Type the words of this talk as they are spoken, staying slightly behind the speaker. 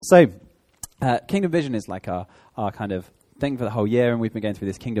So, Kingdom Vision is like our kind of thing for the whole year, and we've been going through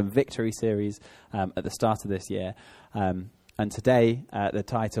this Kingdom Victory series at the start of this year. And today, the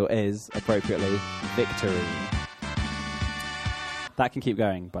title is, appropriately, Victory. That can keep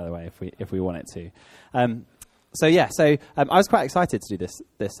going, by the way, if we want it to. I was quite excited to do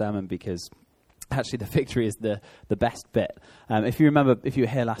this sermon because actually the victory is the best bit. If you remember, if you were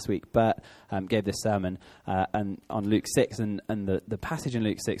here last week, Bert gave this sermon and on Luke 6, and the passage in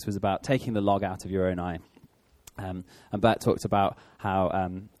Luke 6 was about taking the log out of your own eye. And Bert talked about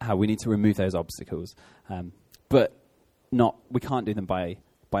how we need to remove those obstacles, but we can't do them by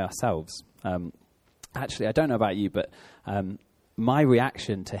ourselves. Actually, I don't know about you, but my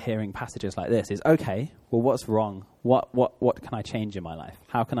reaction to hearing passages like this is, okay, well, what's wrong? What can I change in my life?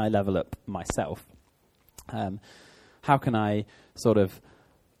 How can I level up myself? How can I sort of,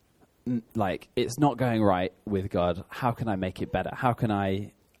 it's not going right with God. How can I make it better? How can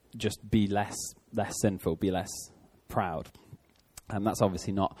I just be less sinful, be less proud? And that's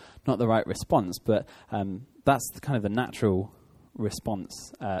obviously not the right response, but that's kind of the natural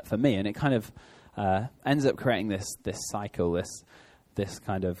response for me. And it kind of ends up creating this cycle, this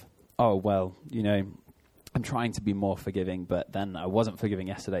kind of, oh, well, I'm trying to be more forgiving, but then I wasn't forgiving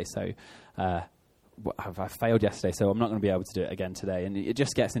yesterday, so I failed yesterday, so I'm not going to be able to do it again today. And it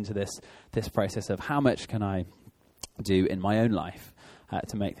just gets into this process of how much can I do in my own life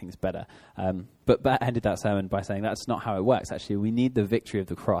to make things better. But Bert ended that sermon by saying that's not how it works. Actually, we need the victory of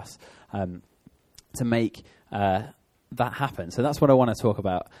the cross to make that happen. So that's what I want to talk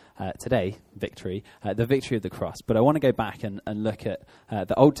about today, victory, the victory of the cross. But I want to go back and look at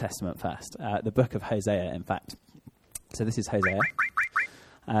the Old Testament first, the book of Hosea, in fact. So this is Hosea.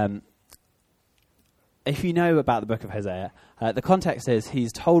 If you know about the book of Hosea, the context is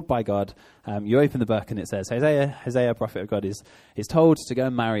he's told by God, you open the book and it says, Hosea, prophet of God, is told to go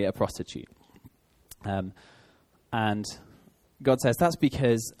and marry a prostitute. And God says, that's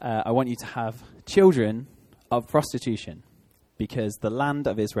because I want you to have children of prostitution, because the land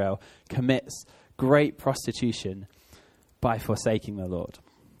of Israel commits great prostitution by forsaking the Lord.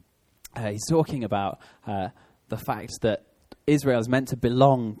 He's talking about the fact that Israel is meant to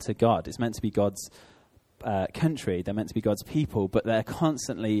belong to God. It's meant to be God's country. They're meant to be God's people, but they're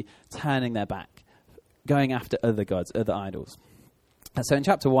constantly turning their back, going after other gods, other idols. And so in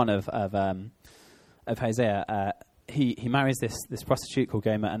chapter 1 of Hosea, he marries this prostitute called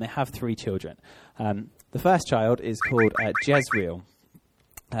Gomer, and they have 3 children. The first child is called Jezreel.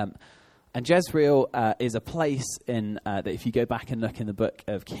 And Jezreel is a place that if you go back and look in the book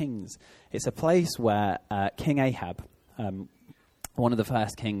of Kings, it's a place where King Ahab, one of the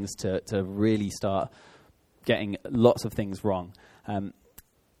first kings to really start getting lots of things wrong,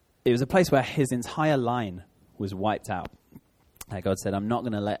 it was a place where his entire line was wiped out. God said, I'm not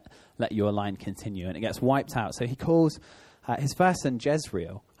going to let your line continue, and it gets wiped out. So he calls his first son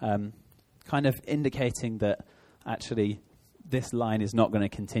Jezreel, kind of indicating that actually this line is not going to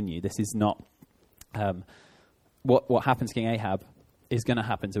continue. This is not what happened to King Ahab is going to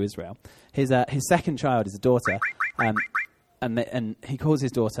happen to Israel. His second child is a daughter, and he calls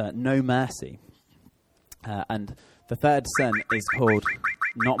his daughter No Mercy. And the third son is called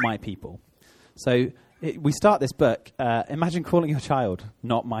Not My People. So we start this book, imagine calling your child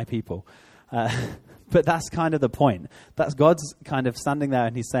Not My People. But that's kind of the point. That's God's kind of standing there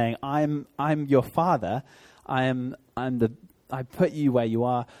and he's saying, I'm your father. I put you where you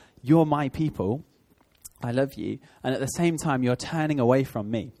are. You're my people. I love you. And at the same time, you're turning away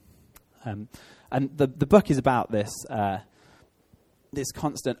from me. And the book is about this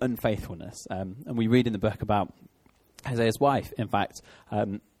constant unfaithfulness. And we read in the book about Hosea's wife, in fact,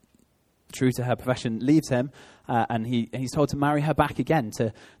 true to her profession, leaves him, and he's told to marry her back again,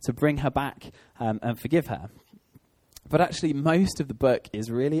 to bring her back and forgive her. But actually, most of the book is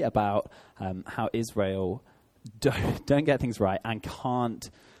really about how Israel don't get things right and can't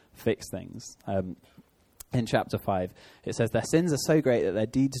fix things. In chapter 5, it says, their sins are so great that their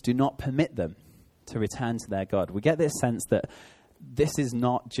deeds do not permit them to return to their God. We get this sense that this is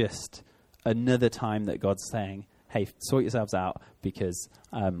not just another time that God's saying, hey, sort yourselves out, because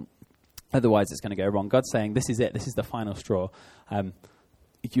otherwise it's going to go wrong. God's saying, this is it. This is the final straw.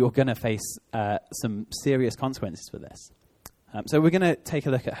 You're going to face some serious consequences for this. So we're going to take a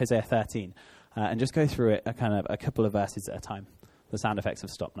look at Hosea 13 and just go through it a couple of verses at a time. The sound effects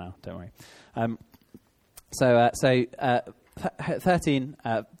have stopped now. Don't worry. 13,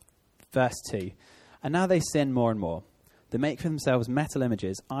 verse 2. And now they sin more and more. They make for themselves metal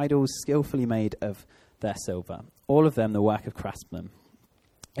images, idols skillfully made of their silver, all of them the work of craftsmen.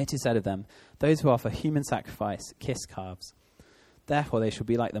 It is said of them, those who offer human sacrifice kiss calves. Therefore they shall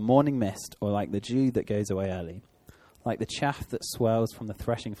be like the morning mist, or like the dew that goes away early, like the chaff that swirls from the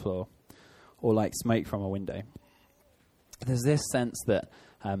threshing floor, or like smoke from a window. There's this sense that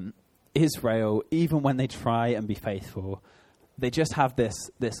Israel, even when they try and be faithful, they just have this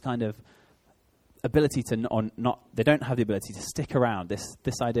kind of ability to they don't have the ability to stick around,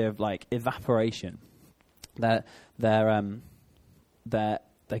 this idea of like evaporation. Their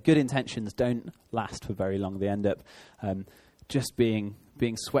good intentions don't last for very long. They end up just being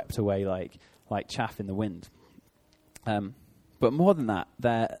swept away like chaff in the wind. But more than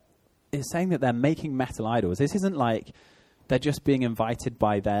that, it's saying that they're making metal idols. This isn't like they're just being invited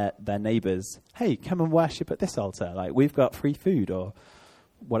by their neighbours. Hey, come and worship at this altar. Like, we've got free food or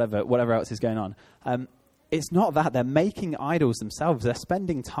whatever else is going on. It's not that. They're making idols themselves. They're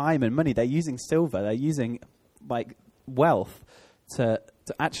spending time and money. They're using silver. They're using like wealth to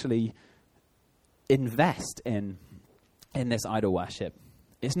actually invest in this idol worship.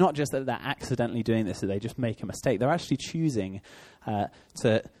 It's not just that they're accidentally doing this, that they just make a mistake. They're actually choosing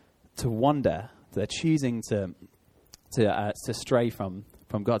to wander. They're choosing to stray from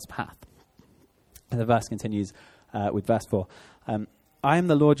God's path. And the verse continues with verse 4. I am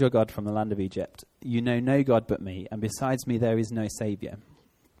the Lord your God from the land of Egypt. You know no God but me, and besides me there is no Saviour.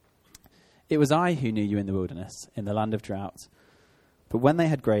 It was I who knew you in the wilderness, in the land of drought. But when they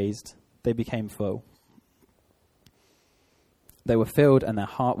had grazed, they became full. They were filled, and their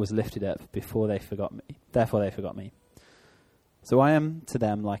heart was lifted up before they forgot me. Therefore they forgot me. So I am to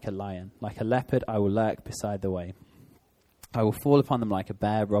them like a lion. Like a leopard I will lurk beside the way. I will fall upon them like a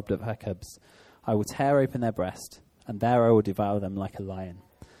bear robbed of her cubs. I will tear open their breast, and there I will devour them like a lion,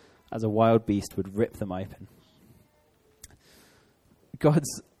 as a wild beast would rip them open.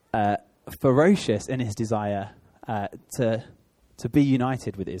 God's ferocious in his desire to be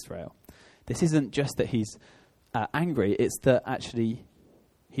united with Israel. This isn't just that he's angry, it's that actually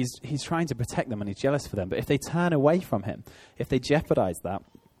he's trying to protect them and he's jealous for them. But if they turn away from him, if they jeopardize that,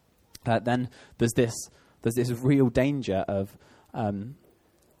 then there's this real danger of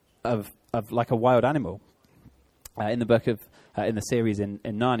like a wild animal. In the book of in the series in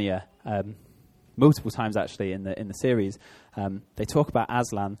Narnia, multiple times actually in the series, they talk about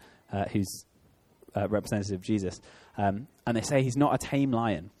Aslan, who's representative of Jesus, and they say he's not a tame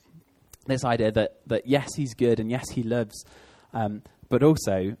lion. This idea that yes, he's good and yes, he loves, but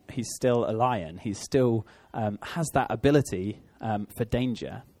also he's still a lion. He still has that ability for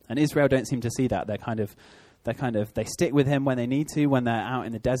danger. And Israel don't seem to see that. They stick with him when they need to, when they're out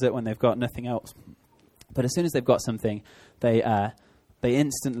in the desert, when they've got nothing else. But as soon as they've got something, they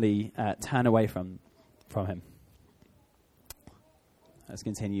instantly turn away from him. Let's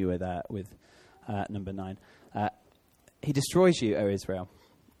continue with number 9. He destroys you, O Israel,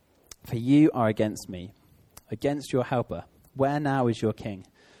 for you are against me, against your helper. Where now is your king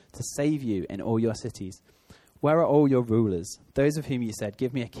to save you in all your cities? Where are all your rulers, those of whom you said,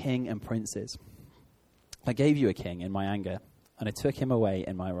 give me a king and princes? I gave you a king in my anger, and I took him away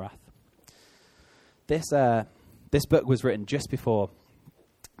in my wrath. This book was written just before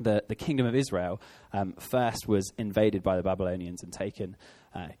the kingdom of Israel first was invaded by the Babylonians and taken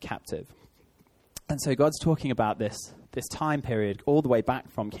captive. And so God's talking about this time period all the way back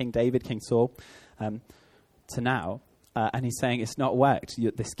from King David, King Saul, to now. And he's saying it's not worked.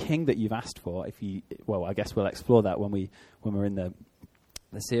 This king that you've asked for, I guess we'll explore that when we're in the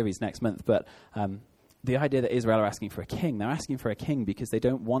series next month. But the idea that Israel are asking for a king, they're asking for a king because they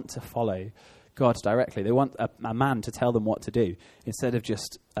don't want to follow God directly. They want a man to tell them what to do instead of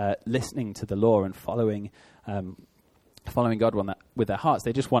just listening to the law and following God with their hearts.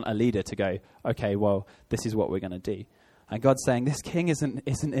 They just want a leader to go, okay, well, this is what we're going to do. And God's saying this king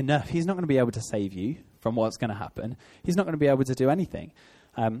isn't enough. He's not going to be able to save you from what's going to happen. He's not going to be able to do anything.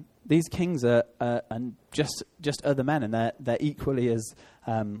 These kings are just other men, and they're equally as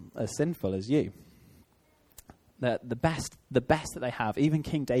sinful as you. The best that they have, even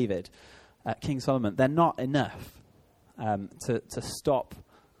King David, King Solomon, they're not enough to stop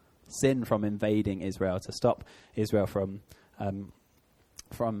sin from invading Israel, to stop Israel from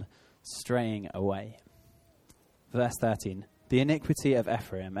straying away. Verse 13, the iniquity of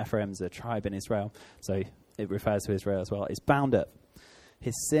Ephraim, Ephraim's a tribe in Israel, so it refers to Israel as well, is bound up.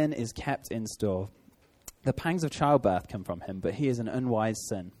 His sin is kept in store. The pangs of childbirth come from him, but he is an unwise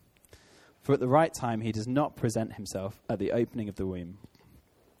son. For at the right time he does not present himself at the opening of the womb.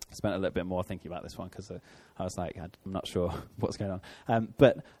 I spent a little bit more thinking about this one because I was like, I'm not sure what's going on.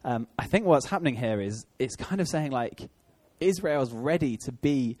 But I think what's happening here is it's kind of saying like Israel's ready to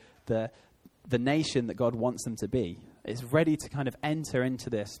be the nation that God wants them to be. It's ready to kind of enter into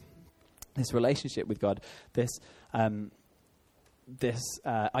this relationship with God, this this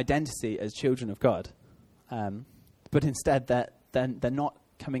identity as children of God, but instead they're not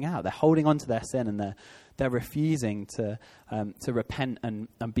coming out. They're holding on to their sin, and they're refusing to repent and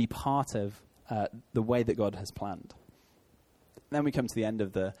be part of the way that God has planned. Then we come to the end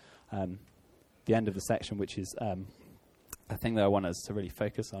of the section, which is a thing that I want us to really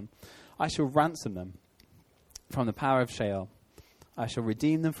focus on. I shall ransom them from the power of Sheol. I shall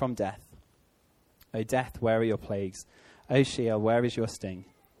redeem them from death. O death, where are your plagues? O Sheol, where is your sting?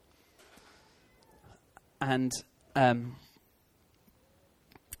 And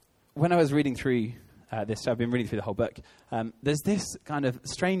when I was reading through this, I've been reading through the whole book, there's this kind of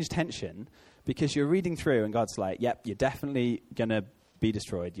strange tension, because you're reading through and God's like, yep, you're definitely going to be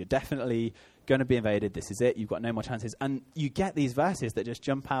destroyed. You're definitely going to be invaded. This is it. You've got no more chances. And you get these verses that just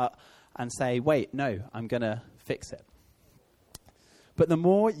jump out and say, wait, no, I'm going to fix it. But the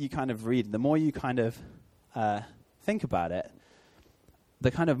more you kind of read, the more you kind of think about it,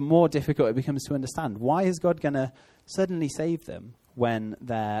 the kind of more difficult it becomes to understand. Why is God going to suddenly save them when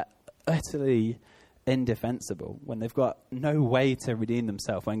they're utterly indefensible, when they've got no way to redeem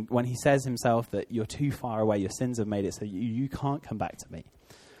themselves, when he says himself that you're too far away, your sins have made it so you can't come back to me?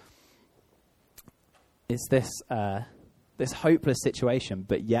 It's this hopeless situation,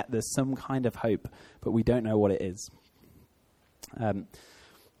 but yet there's some kind of hope, but we don't know what it is.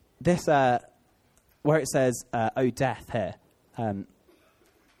 Where it says, "O death," here,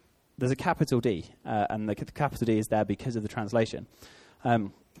 there's a capital D, and the capital D is there because of the translation.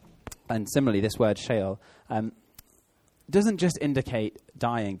 And similarly, this word Sheol doesn't just indicate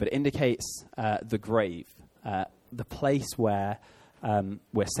dying, but it indicates the grave, the place where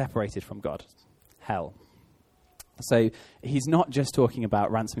we're separated from God, hell. So he's not just talking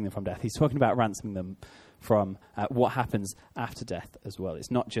about ransoming them from death. He's talking about ransoming them from what happens after death as well.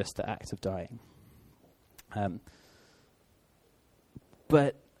 It's not just the act of dying.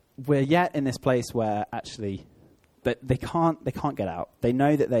 But we're yet in this place where actually they can't get out. They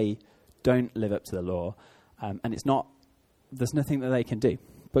know that they don't live up to the law, and there's nothing that they can do.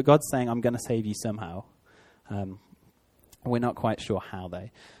 But God's saying, I'm going to save you somehow. We're not quite sure how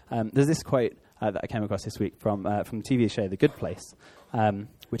they. There's this quote that I came across this week from the TV show The Good Place,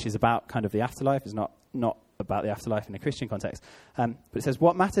 which is about kind of the afterlife. It's not about the afterlife in a Christian context. But it says,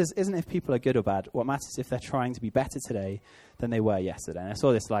 what matters isn't if people are good or bad. What matters is if they're trying to be better today than they were yesterday. And I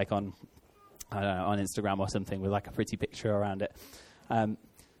saw this like on Instagram or something with like a pretty picture around it.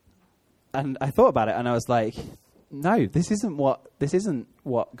 And I thought about it and I was like, no, this isn't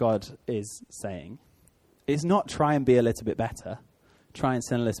what God is saying. It's not try and be a little bit better, try and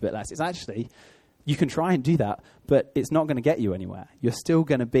sin a little bit less. It's actually, you can try and do that, but it's not going to get you anywhere. You're still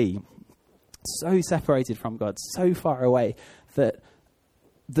going to be so separated from God, so far away, that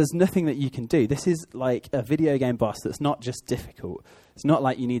there's nothing that you can do. This is like a video game boss that's not just difficult. It's not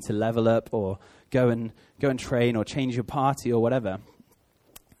like you need to level up or go and train or change your party or whatever.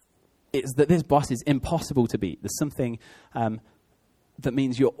 It's that this boss is impossible to beat. There's something that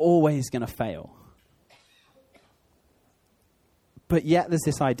means you're always going to fail. But yet there's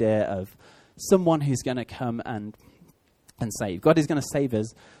this idea of someone who's going to come and save. God is going to save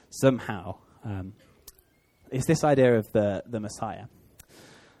us somehow. It's this idea of the Messiah.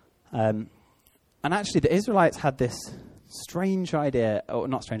 And actually the Israelites had this strange idea, or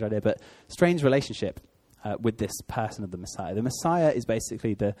not strange idea, but strange relationship with this person of the Messiah. The Messiah is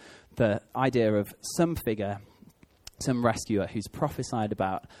basically the idea of some figure, some rescuer who's prophesied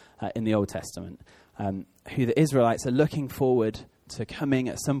about in the Old Testament, who the Israelites are looking forward to coming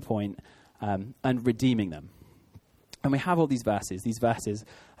at some point and redeeming them. And we have all these verses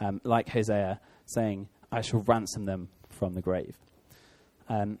like Hosea saying, I shall ransom them from the grave.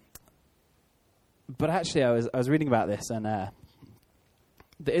 But actually I was reading about this, and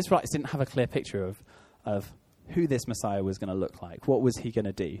the Israelites didn't have a clear picture of who this Messiah was going to look like. What was he going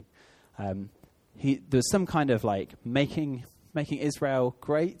to do? There's some kind of like making Israel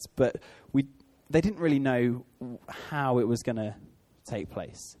great, but they didn't really know how it was going to take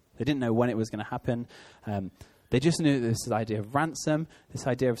place. They didn't know when it was going to happen. They just knew this idea of ransom, this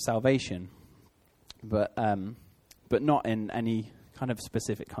idea of salvation, but not in any kind of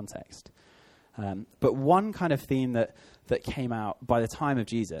specific context. But one kind of theme that came out by the time of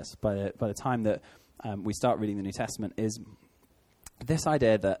Jesus, by the time that we start reading the New Testament, is this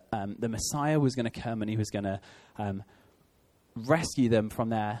idea that the Messiah was going to come and he was going to rescue them from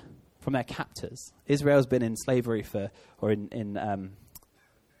their captors. Israel's been in slavery in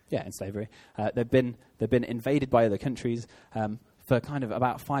slavery. They've been invaded by other countries for kind of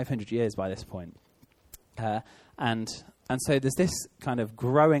about 500 years by this point. And so there's this kind of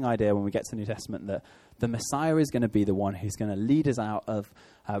growing idea when we get to the New Testament that the Messiah is going to be the one who's going to lead us out of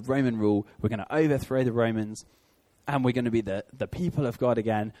Roman rule. We're going to overthrow the Romans, and we're going to be the people of God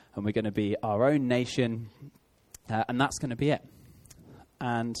again, and we're going to be our own nation, and that's going to be it.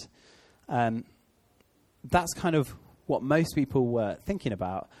 And that's kind of what most people were thinking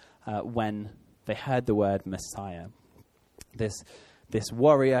about when they heard the word Messiah. This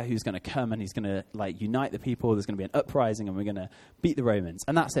warrior who's going to come and he's going to unite the people. There's going to be an uprising and we're going to beat the Romans.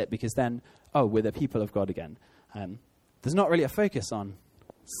 And that's it, because then, we're the people of God again. There's not really a focus on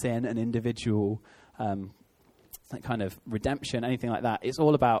sin and individual kind of redemption, anything like that. It's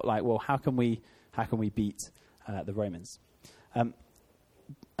all about how can we beat the Romans? At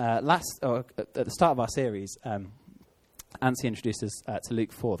the start of our series, Anthony introduced us to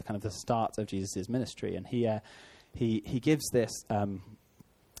Luke 4, the start of Jesus' ministry, and he gives this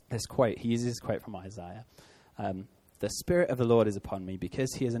quote. He uses this quote from Isaiah. The Spirit of the Lord is upon me,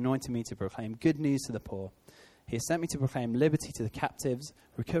 because he has anointed me to proclaim good news to the poor. He has sent me to proclaim liberty to the captives,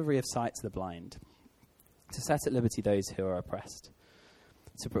 recovery of sight to the blind, to set at liberty those who are oppressed,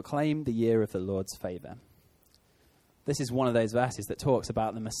 to proclaim the year of the Lord's favour. This is one of those verses that talks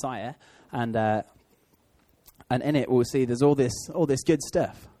about the Messiah, and in it we'll see there's all this good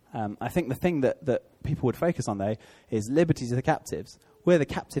stuff. I think the thing that people would focus on, though, is liberty to the captives. We're the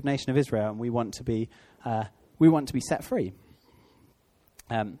captive nation of Israel, and we want to be set free.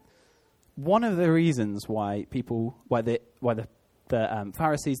 One of the reasons why the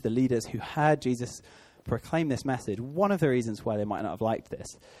Pharisees, the leaders who heard Jesus proclaim this message, one of the reasons why they might not have liked this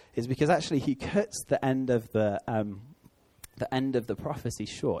is because actually he cuts the end of the prophecy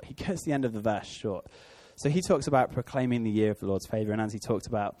short. He cuts the end of the verse short. So he talks about proclaiming the year of the Lord's favour, and as he talked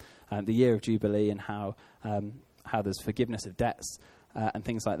about the year of Jubilee and how there's forgiveness of debts and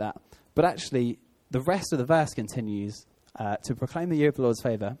things like that. But actually, the rest of the verse continues to proclaim the year of the Lord's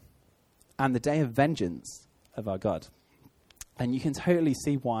favour and the day of vengeance of our God. And you can totally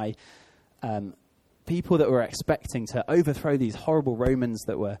see why people that were expecting to overthrow these horrible Romans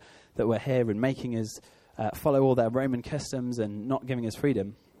that were here and making us follow all their Roman customs and not giving us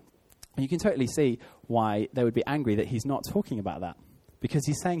freedom, you can totally see why they would be angry that he's not talking about that. Because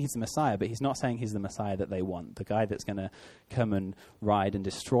he's saying he's the Messiah, but he's not saying he's the Messiah that they want, the guy that's going to come and ride and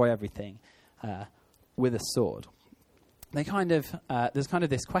destroy everything with a sword. There's kind of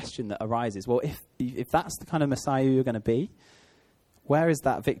this question that arises, well, if that's the kind of Messiah you're going to be, where is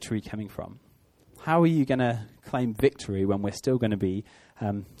that victory coming from? How are you going to claim victory when we're still going to be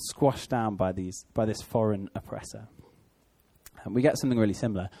squashed down by this foreign oppressor? And we get something really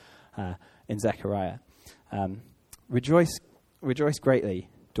similar in Zechariah. Rejoice greatly,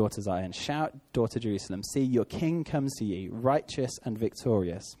 daughter Zion. Shout, daughter Jerusalem. See, your king comes to you, righteous and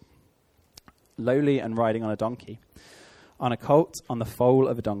victorious, lowly and riding on a donkey, on a colt, on the foal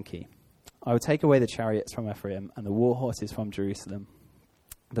of a donkey. I will take away the chariots from Ephraim and the war horses from Jerusalem.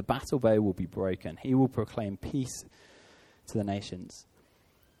 The battle bow will be broken. He will proclaim peace to the nations.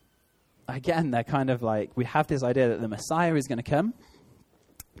 Again, they're kind of we have this idea that the Messiah is going to come,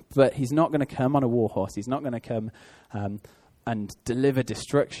 but he's not going to come on a war horse. He's not going to come and deliver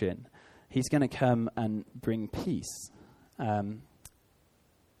destruction. He's going to come and bring peace. And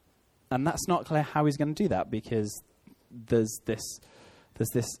that's not clear how he's going to do that, because there's this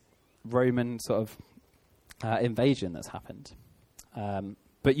Roman sort of invasion that's happened.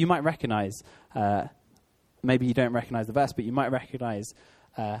 But you might recognize, maybe you don't recognize the verse, but you might recognize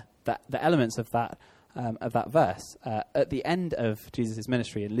that the elements of that verse. At the end of Jesus'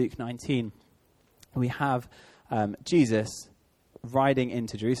 ministry in Luke 19, we have Jesus riding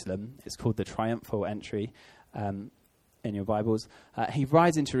into Jerusalem. It's called the triumphal entry in your Bibles. He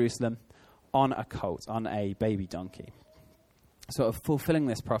rides into Jerusalem on a colt, on a baby donkey, sort of fulfilling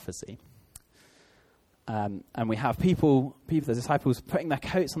this prophecy. And we have people, the disciples, putting their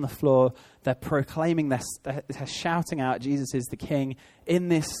coats on the floor. They're proclaiming, they're shouting out, Jesus is the king in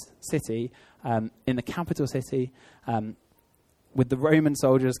this city, in the capital city, with the Roman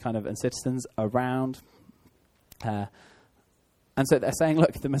soldiers and citizens around. And so they're saying,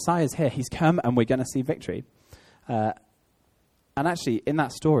 look, the Messiah's here. He's come and we're going to see victory. And actually, in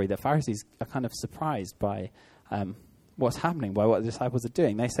that story, the Pharisees are kind of surprised by what's happening, by what the disciples are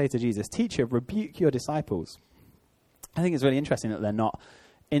doing. They say to Jesus, "Teacher, rebuke your disciples." I think it's really interesting that they're not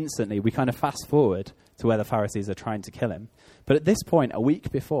instantly, we kind of fast forward to where the Pharisees are trying to kill him. But at this point, a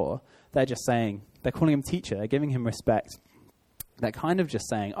week before, they're just saying, they're calling him teacher, they're giving him respect. They're kind of just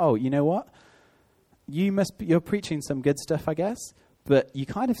saying, oh, you know what? You're preaching some good stuff, I guess, but you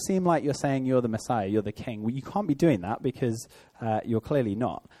kind of seem like you're saying you're the Messiah, you're the king. Well, you can't be doing that because you're clearly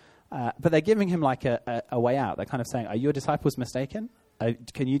not. But they're giving him a way out. They're kind of saying, are your disciples mistaken?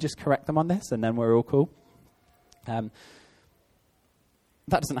 Can you just correct them on this, and then we're all cool? That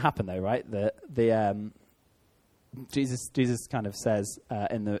doesn't happen, though, right? Jesus kind of says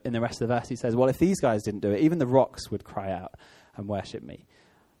in the rest of the verse, he says, well, if these guys didn't do it, even the rocks would cry out and worship me.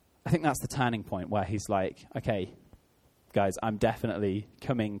 I think that's the turning point where he's like, okay, guys, I'm definitely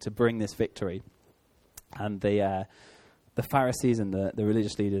coming to bring this victory. And the Pharisees and the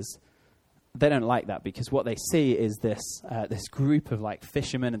religious leaders, they don't like that, because what they see is this group of like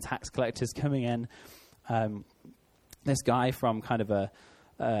fishermen and tax collectors coming in. This guy from kind of a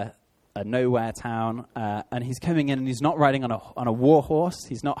nowhere town, and he's coming in and he's not riding on a war horse.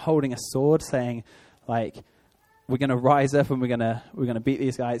 He's not holding a sword, saying like, we're going to rise up and we're going to beat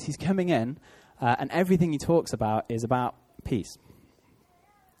these guys. He's coming in, and everything he talks about is about peace.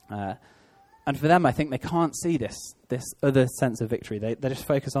 And for them, I think they can't see this other sense of victory. They just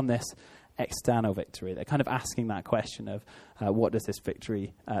focus on this external victory. They're kind of asking that question of what does this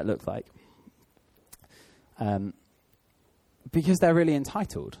victory look like? Because they're really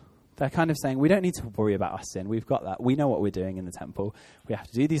entitled. They're kind of saying, we don't need to worry about our sin. We've got that. We know what we're doing in the temple. We have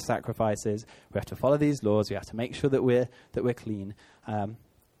to do these sacrifices. We have to follow these laws. We have to make sure that we're clean.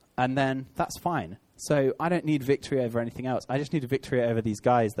 And then that's fine. So I don't need victory over anything else. I just need a victory over these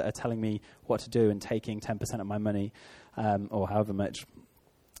guys that are telling me what to do and taking 10% of my money, or however much,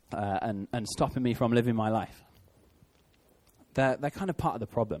 and stopping me from living my life. They're kind of part of the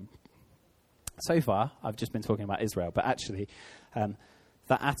problem. So far, I've just been talking about Israel, but actually,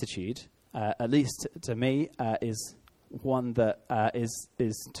 that attitude, at least to me, is one that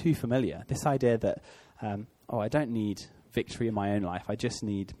is too familiar. This idea that, I don't need victory in my own life. I just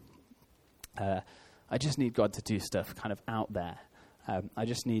need God to do stuff kind of out there. I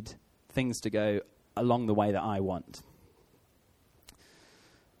just need things to go along the way that I want.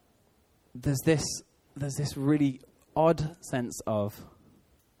 There's this really odd sense of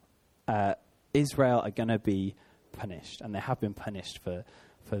Israel are going to be punished, and they have been punished for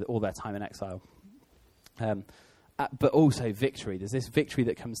all their time in exile. But also victory. There's this victory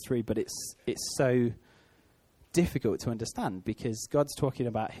that comes through, but it's so difficult to understand, because God's talking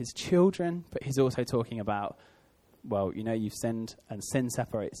about his children, but he's also talking about, well, you've sinned, and sin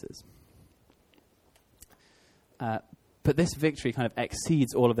separates us. But this victory kind of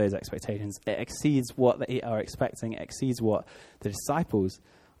exceeds all of those expectations. It exceeds what they are expecting. It exceeds what the disciples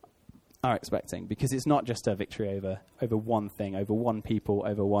are expecting, because it's not just a victory over one thing, over one people,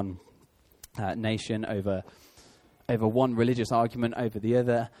 over one nation, over one religious argument over the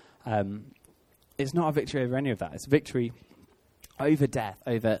other. It's not a victory over any of that. It's victory over death,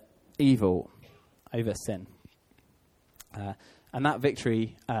 over evil, over sin. And that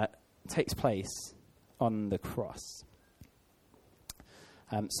victory takes place on the cross.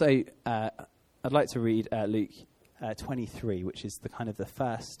 So I'd like to read Luke 23, which is the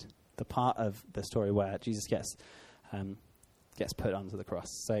part of the story where Jesus gets put onto the cross.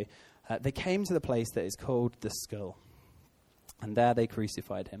 So they came to the place that is called the Skull, and there they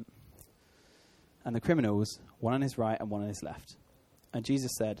crucified him. And the criminals, one on his right and one on his left. And Jesus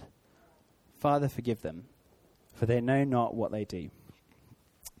said, Father, forgive them, for they know not what they do.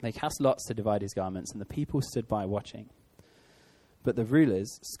 They cast lots to divide his garments, and the people stood by watching. But the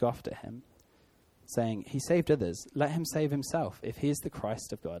rulers scoffed at him, saying, He saved others. Let him save himself, if he is the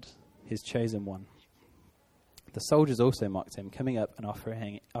Christ of God, his chosen one. The soldiers also mocked him, coming up and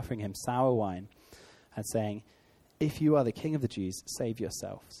offering him sour wine, and saying, If you are the King of the Jews, save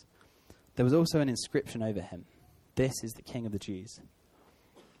yourselves. There was also an inscription over him, This is the King of the Jews.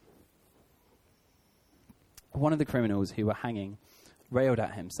 One of the criminals who were hanging railed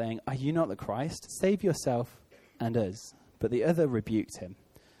at him, saying, Are you not the Christ? Save yourself and us. But the other rebuked him,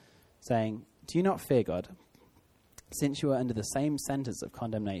 saying, Do you not fear God, since you are under the same sentence of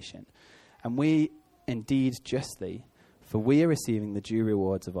condemnation? And we indeed justly, for we are receiving the due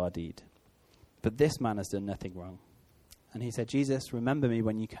rewards of our deed. But this man has done nothing wrong. And he said, Jesus, remember me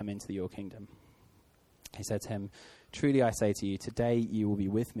when you come into your kingdom. He said to him, Truly I say to you, today you will be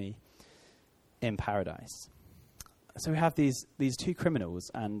with me in paradise. So we have these two criminals,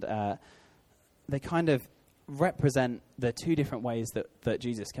 and they kind of represent the two different ways that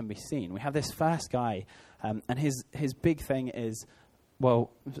Jesus can be seen. We have this first guy, and his big thing is,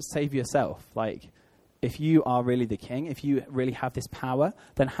 well, save yourself. Like, if you are really the king, if you really have this power,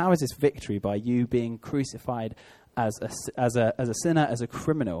 then how is this victory by you being crucified as a sinner, as a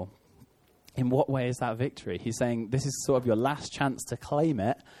criminal? In what way is that victory? He's saying this is sort of your last chance to claim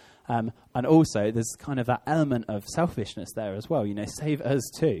it. And also there's kind of that element of selfishness there as well. Save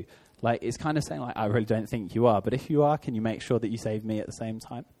us too. Like, it's kind of saying, like, I really don't think you are. But if you are, can you make sure that you save me at the same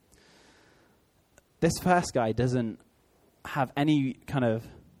time? This first guy doesn't have any kind of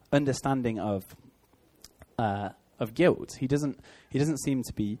understanding of guilt. He doesn't seem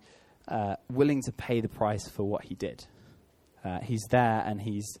to be willing to pay the price for what he did. He's there and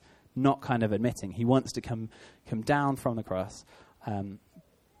he's not kind of admitting. He wants to come down from the cross,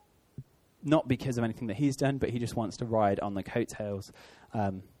 not because of anything that he's done, but he just wants to ride on the coattails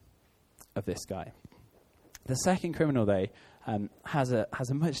of this guy. The second criminal, though, has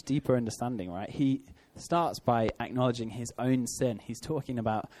a much deeper understanding, right? He starts by acknowledging his own sin. He's talking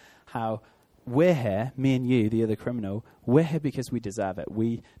about how we're here, me and you, the other criminal, we're here because we deserve it.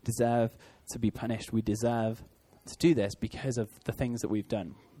 We deserve to be punished. We deserve to do this because of the things that we've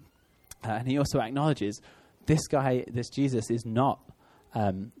done. And he also acknowledges this guy, this Jesus, is not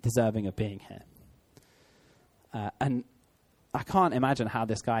deserving of being here. And I can't imagine how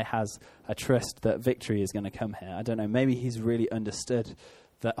this guy has a trust that victory is going to come here. I don't know. Maybe he's really understood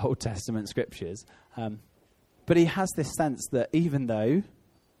the Old Testament scriptures. But he has this sense that even though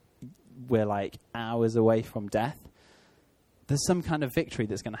we're like hours away from death, there's some kind of victory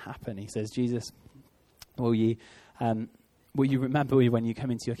that's going to happen. He says, Jesus, will you remember when you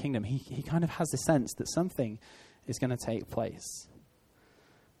come into your kingdom? He kind of has the sense that something is going to take place.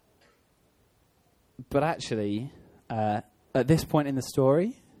 But actually, at this point in the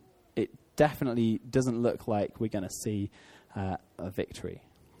story, it definitely doesn't look like we're going to see a victory.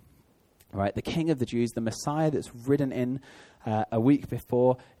 Right? The King of the Jews, the Messiah that's ridden in a week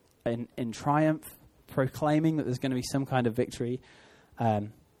before in triumph, proclaiming that there's going to be some kind of victory,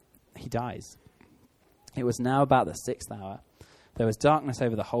 he dies. It was now about the 6th hour. There was darkness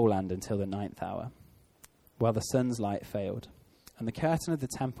over the whole land until the 9th hour, while the sun's light failed, and the curtain of the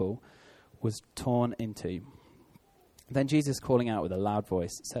temple was torn in two. Then Jesus, calling out with a loud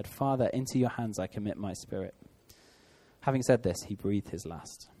voice, said, "Father, into your hands I commit my spirit." Having said this, he breathed his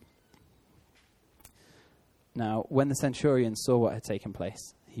last. Now, when the centurion saw what had taken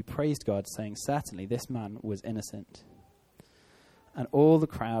place, he praised God, saying, "Certainly this man was innocent." And all the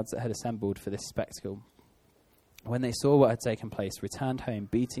crowds that had assembled for this spectacle, when they saw what had taken place, returned home,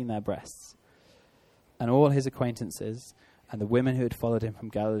 beating their breasts. And all his acquaintances and the women who had followed him from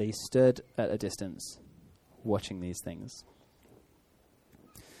Galilee stood at a distance, watching these things.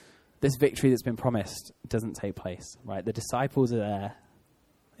 This victory that's been promised doesn't take place, right? The disciples are there.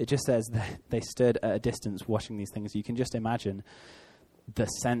 It just says that they stood at a distance watching these things. You can just imagine the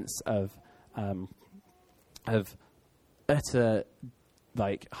sense of utter,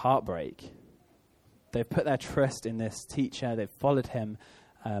 heartbreak. They've put their trust in this teacher. They've followed him.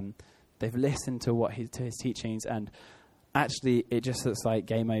 They've listened to to his teachings, and actually, it just looks like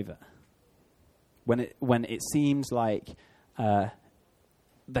game over. When it seems like there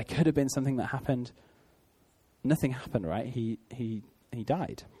could have been something that happened, nothing happened. Right? He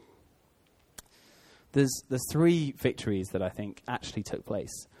died. There's 3 victories that I think actually took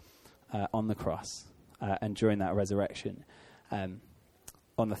place on the cross and during that resurrection on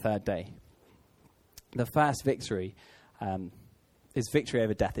the 3rd day. The first victory is victory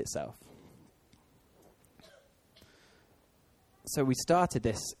over death itself. So we started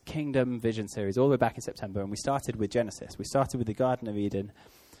this Kingdom Vision series all the way back in September, and we started with Genesis. We started with the Garden of Eden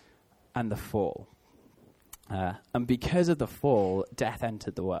and the fall. And because of the fall, death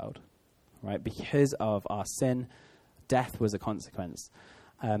entered the world. Right? Because of our sin, death was a consequence.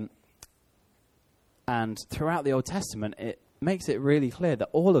 And throughout the Old Testament, it makes it really clear that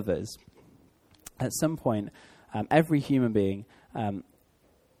all of us, at some point, every human being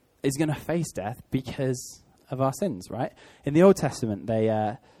is going to face death because of our sins, right? In the Old Testament,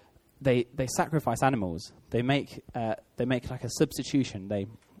 they sacrifice animals. They make like a substitution.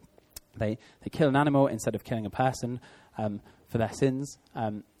 They kill an animal instead of killing a person for their sins,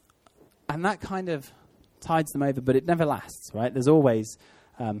 and that kind of tides them over. But it never lasts, right? There's always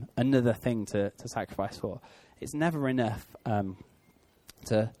another thing to sacrifice for. It's never enough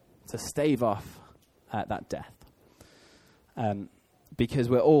to stave off that death, because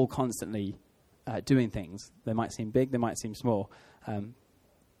we're all constantly doing things. They might seem big, they might seem small,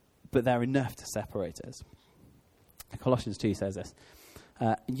 but they're enough to separate us. Colossians 2 says this,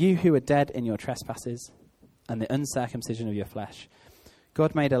 "You who are dead in your trespasses and the uncircumcision of your flesh,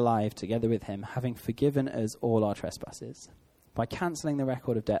 God made alive together with him, having forgiven us all our trespasses, by cancelling the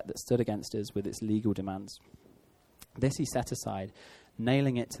record of debt that stood against us with its legal demands. This he set aside,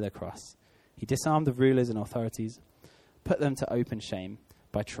 nailing it to the cross. He disarmed the rulers and authorities, put them to open shame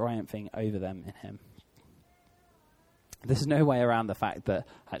by triumphing over them in him." There's no way around the fact that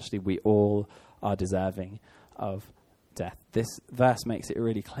actually we all are deserving of death. This verse makes it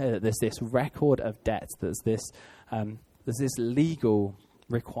really clear that there's this record of debt, there's this legal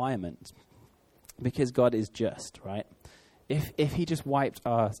requirement, because God is just, right? if he just wiped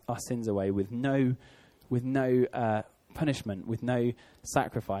our sins away with no punishment, with no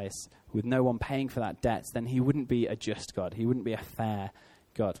sacrifice, with no one paying for that debt, then he wouldn't be a just God. He wouldn't be a fair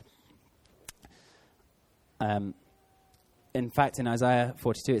God. In fact, in Isaiah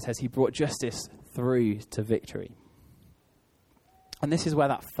 42, it says he brought justice through to victory. And this is where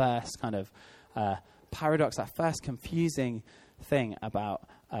that first kind of paradox, that first confusing thing about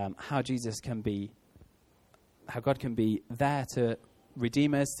how God can be there to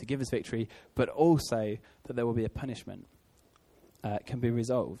redeem us, to give us victory, but also that there will be a punishment, can be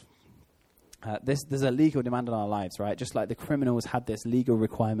resolved. There's a legal demand on our lives, right? Just like the criminals had this legal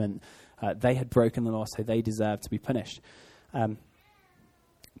requirement, they had broken the law, so they deserved to be punished.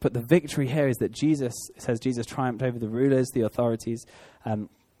 But the victory here is that Jesus triumphed over the rulers, the authorities,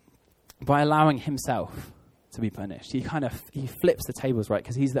 by allowing himself to be punished. He flips the tables, right?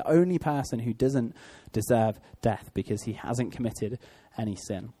 Because he's the only person who doesn't deserve death because he hasn't committed any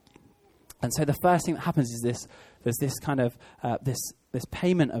sin. And so the first thing that happens is there's this kind of this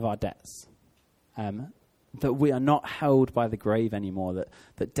payment of our debts, that we are not held by the grave anymore,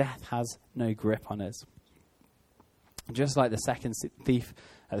 that death has no grip on us. Just like the second thief,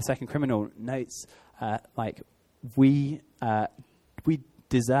 the second criminal notes, we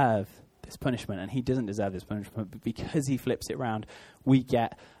deserve this punishment, and he doesn't deserve this punishment, but because he flips it around, we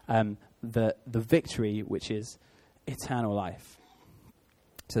get the victory, which is eternal life.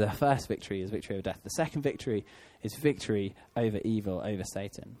 So the first victory is victory over death. The second victory is victory over evil, over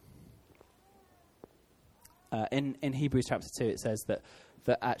Satan. In Hebrews chapter 2, it says that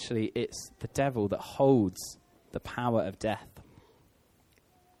actually it's the devil that holds the power of death.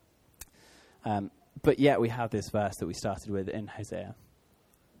 But yet we have this verse that we started with in Hosea.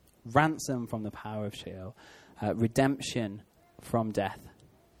 Ransom from the power of Sheol. Redemption from death.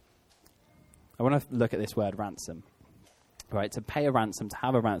 I want to look at this word ransom. Right, to pay a ransom, to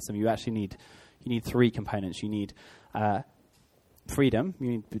have a ransom, you actually need three components. You need freedom.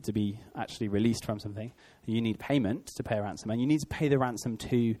 You need to be actually released from something. You need payment to pay a ransom, and you need to pay the ransom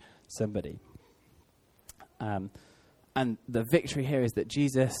to somebody. And the victory here is that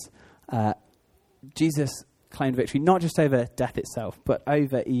Jesus claimed victory not just over death itself, but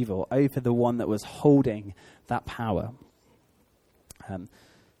over evil, over the one that was holding that power.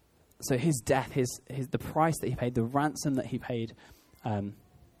 So his death, the price that he paid, the ransom that he paid,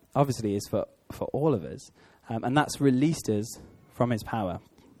 obviously is for all of us. And that's released us from his power.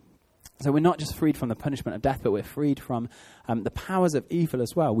 So we're not just freed from the punishment of death, but we're freed from the powers of evil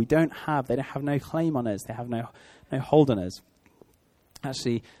as well. They don't have no claim on us. They have no hold on us.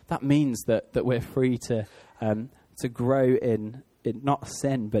 Actually, that means that we're free to grow in not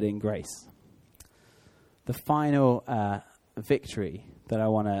sin, but in grace. The final victory that I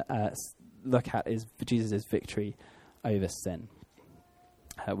want to look at is Jesus' victory over sin.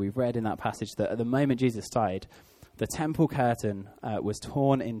 We've read in that passage that at the moment Jesus died, the temple curtain was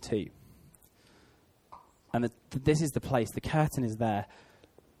torn in two. And this is the place, the curtain is there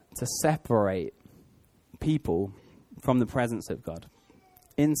to separate people from the presence of God.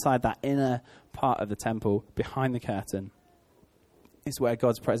 Inside that inner part of the temple, behind the curtain, is where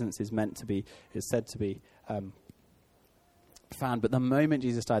God's presence is said to be found. But the moment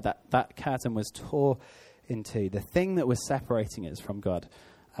Jesus died, that curtain was torn in two. The thing that was separating us from God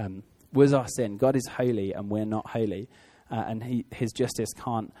was our sin. God is holy and we're not holy, and his justice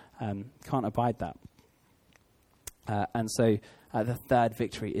can't abide that. And so the third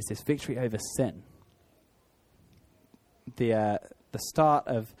victory is this victory over sin. The start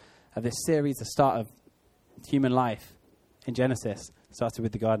of this series, the start of human life in Genesis, started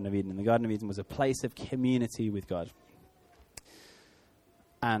with the Garden of Eden. And the Garden of Eden was a place of community with God.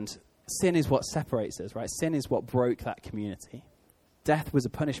 And sin is what separates us, right? Sin is what broke that community. Death was a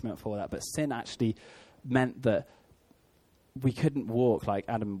punishment for that, but sin actually meant that we couldn't walk like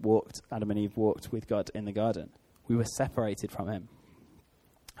Adam and Eve walked with God in the garden. We were separated from him.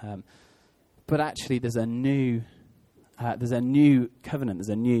 But actually there's a new covenant, there's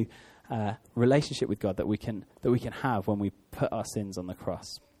a new relationship with God that we can have when we put our sins on the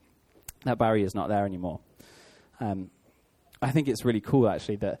cross. That barrier is not there anymore. I think it's really cool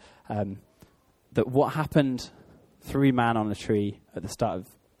actually that what happened through man on a tree at the start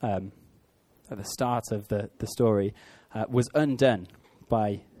of the story was undone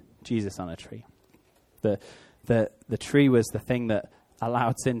by Jesus on a tree. The tree was the thing that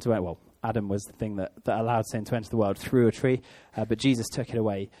allowed sin to enter. Well, Adam was the thing that allowed sin to enter the world through a tree, but Jesus took it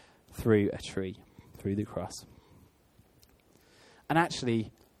away through a tree, through the cross. And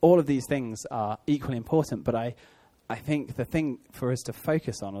actually, all of these things are equally important, but I think the thing for us to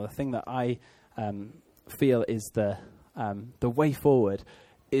focus on, or the thing that I feel is the the way forward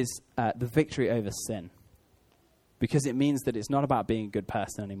is the victory over sin. Because it means that it's not about being a good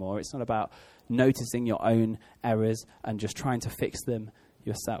person anymore. It's not about noticing your own errors and just trying to fix them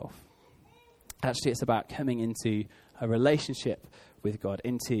yourself. Actually, it's about coming into a relationship with God,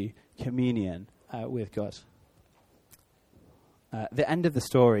 into communion with God. The end of the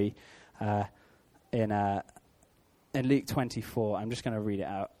story in Luke 24, I'm just going to read it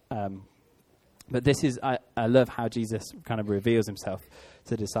out. But this is, I love how Jesus kind of reveals himself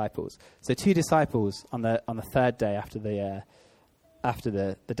to the disciples. So 2 disciples on the third day after the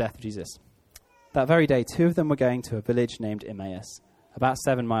death of Jesus. That very day, 2 of them were going to a village named Emmaus, about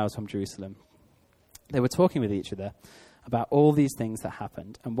 7 miles from Jerusalem. They were talking with each other about all these things that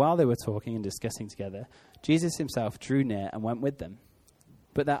happened. And while they were talking and discussing together, Jesus himself drew near and went with them.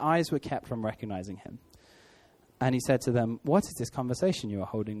 But their eyes were kept from recognizing him. And he said to them, "What is this conversation you are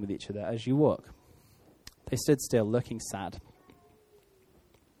holding with each other as you walk?" They stood still, looking sad.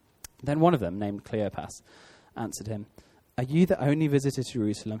 Then one of them, named Cleopas, answered him, "Are you the only visitor to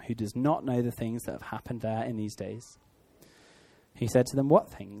Jerusalem who does not know the things that have happened there in these days?" He said to them, "What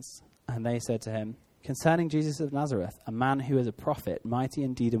things?" And they said to him, "Concerning Jesus of Nazareth, a man who is a prophet, mighty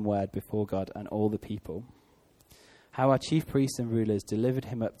in deed and word before God and all the people. How our chief priests and rulers delivered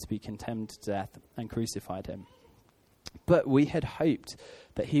him up to be condemned to death and crucified him. But we had hoped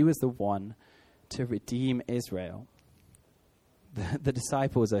that he was the one to redeem Israel." The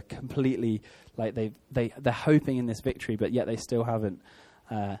disciples are completely like they're hoping in this victory, but yet they still haven't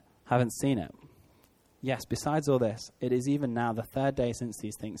seen it. Yes, besides all this, it is even now the 3rd day since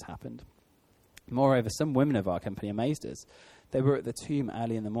these things happened. Moreover, some women of our company amazed us. They were at the tomb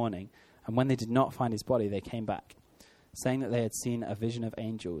early in the morning, and when they did not find his body, they came back, saying that they had seen a vision of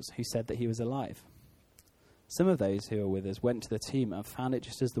angels who said that he was alive. Some of those who were with us went to the tomb and found it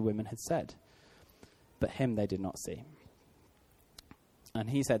just as the women had said, but him they did not see. And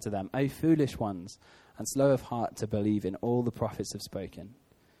he said to them, "O foolish ones, and slow of heart to believe in all the prophets have spoken.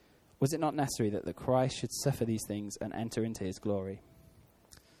 Was it not necessary that the Christ should suffer these things and enter into his glory?"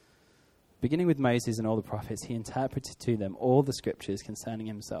 Beginning with Moses and all the prophets, he interpreted to them all the scriptures concerning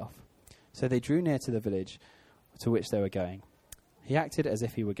himself. So they drew near to the village to which they were going. He acted as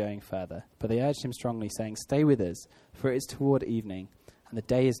if he were going further, but they urged him strongly, saying, "Stay with us, for it is toward evening, and the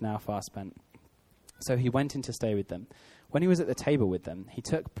day is now far spent." So he went in to stay with them. When he was at the table with them, he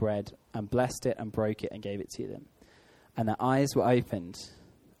took bread and blessed it and broke it and gave it to them. And their eyes were opened,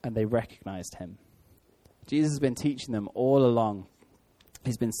 and they recognized him. Jesus has been teaching them all along.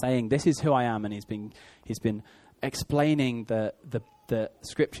 He's been saying, "This is who I am," and he's been explaining the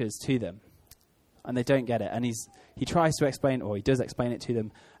scriptures to them, and they don't get it. And he tries to explain, or he does explain it to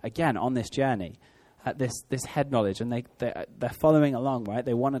them again on this journey, at this head knowledge, and they're following along, right?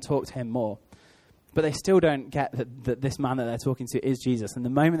 They want to talk to him more, but they still don't get that this man that they're talking to is Jesus. And the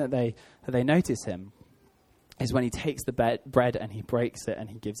moment that they notice him is when he takes the bread and he breaks it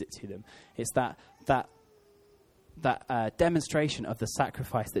and he gives it to them. It's that demonstration of the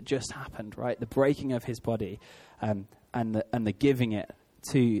sacrifice that just happened, right? The breaking of his body, and the giving it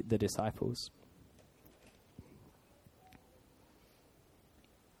to the disciples.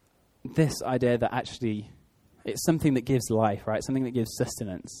 This idea that actually it's something that gives life, right? Something that gives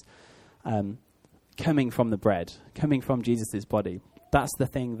sustenance, coming from the bread, coming from Jesus' body. That's the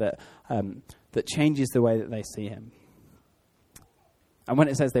thing that changes the way that they see him. And when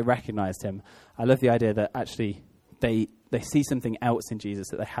it says they recognized him, I love the idea that actually they see something else in Jesus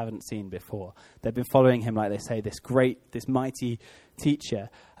that they haven't seen before. They've been following him, like they say, this mighty teacher,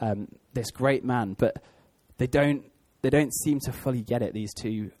 this great man, but they don't seem to fully get it, these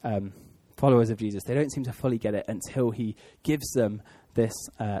 2 followers of Jesus. They don't seem to fully get it until he gives them this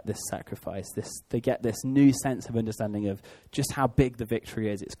sacrifice. They get this new sense of understanding of just how big the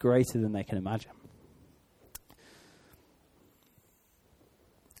victory is. It's greater than they can imagine.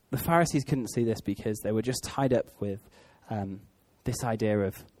 The Pharisees couldn't see this because they were just tied up with this idea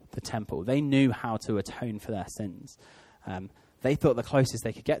of the temple. They knew how to atone for their sins. They thought the closest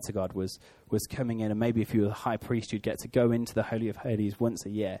they could get to God was coming in, and maybe if you were the high priest, you'd get to go into the Holy of Holies once a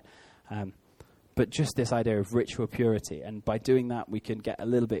year. But just this idea of ritual purity, and by doing that, we can get a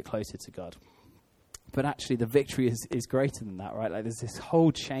little bit closer to God. But actually, the victory is greater than that, right? Like there's this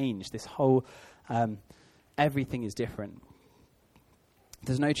whole change, this whole everything is different.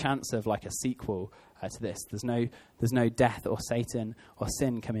 There's no chance of like a sequel to this. There's no death or Satan or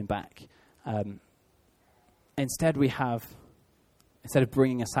sin coming back. Instead of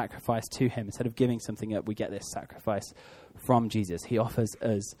bringing a sacrifice to him, instead of giving something up, we get this sacrifice from Jesus. He offers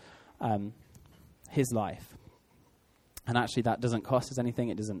us his life. And actually that doesn't cost us anything.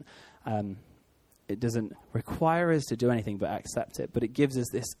 It It doesn't require us to do anything but accept it, but it gives us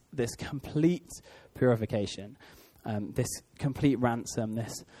this complete purification, this complete ransom,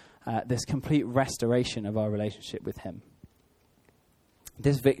 this complete restoration of our relationship with him.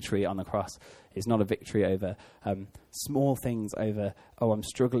 This victory on the cross is not a victory over small things, over, I'm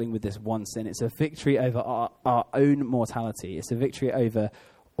struggling with this one sin. It's a victory over our own mortality. It's a victory over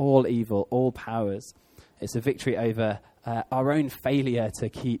all evil, all powers. It's a victory over our own failure to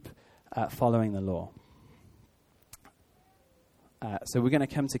keep following the law. So we're going to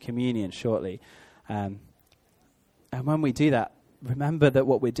come to communion shortly. And when we do that, remember that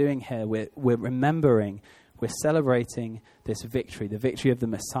what we're doing here, we're remembering, we're celebrating this victory, the victory of the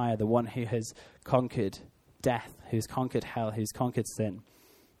Messiah, the one who has conquered death, who's conquered hell, who's conquered sin.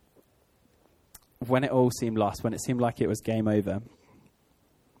 When it all seemed lost, when it seemed like it was game over,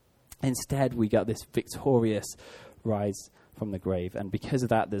 instead we got this victorious rise from the grave. And because of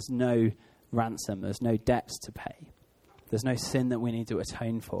that, there's no ransom, there's no debts to pay. There's no sin that we need to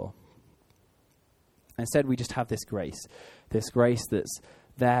atone for. Instead, we just have this grace that's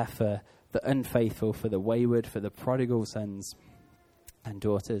there for the unfaithful, for the wayward, for the prodigal sons and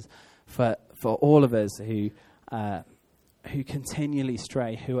daughters, for all of us who continually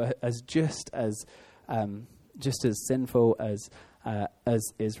stray, who are just as sinful as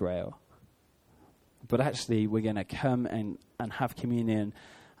Israel. But actually, we're going to come and have communion,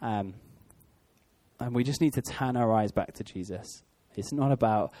 and we just need to turn our eyes back to Jesus. It's not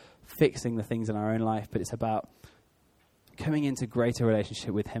about fixing the things in our own life, but it's about coming into greater relationship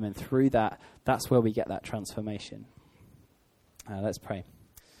with him, and through that's where we get that transformation. Let's pray.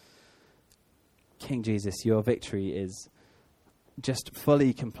 King Jesus, your victory is just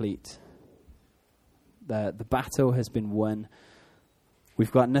fully complete. The battle has been won.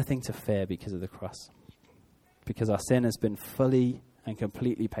 We've got nothing to fear because of the cross, because our sin has been fully and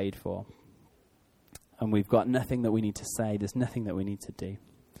completely paid for. And we've got nothing that we need to say. There's nothing that we need to do.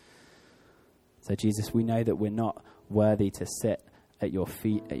 So, Jesus, we know that we're not worthy to sit at your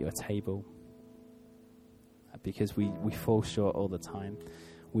feet, at your table, because we fall short all the time.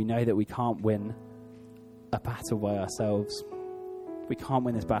 We know that we can't win a battle by ourselves. We can't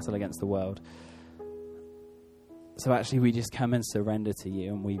win this battle against the world. So actually, we just come and surrender to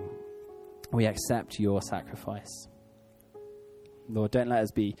you, and we accept your sacrifice. Lord, don't let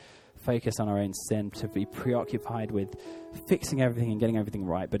us be focused on our own sin, to be preoccupied with fixing everything and getting everything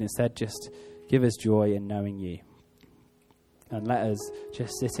right, but instead just give us joy in knowing you. And let us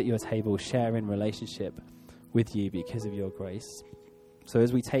just sit at your table, share in relationship with you because of your grace. So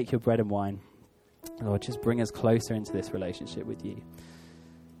as we take your bread and wine, Lord, just bring us closer into this relationship with you.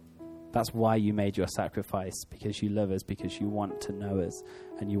 That's why you made your sacrifice, because you love us, because you want to know us,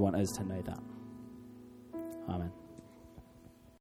 and you want us to know that. Amen.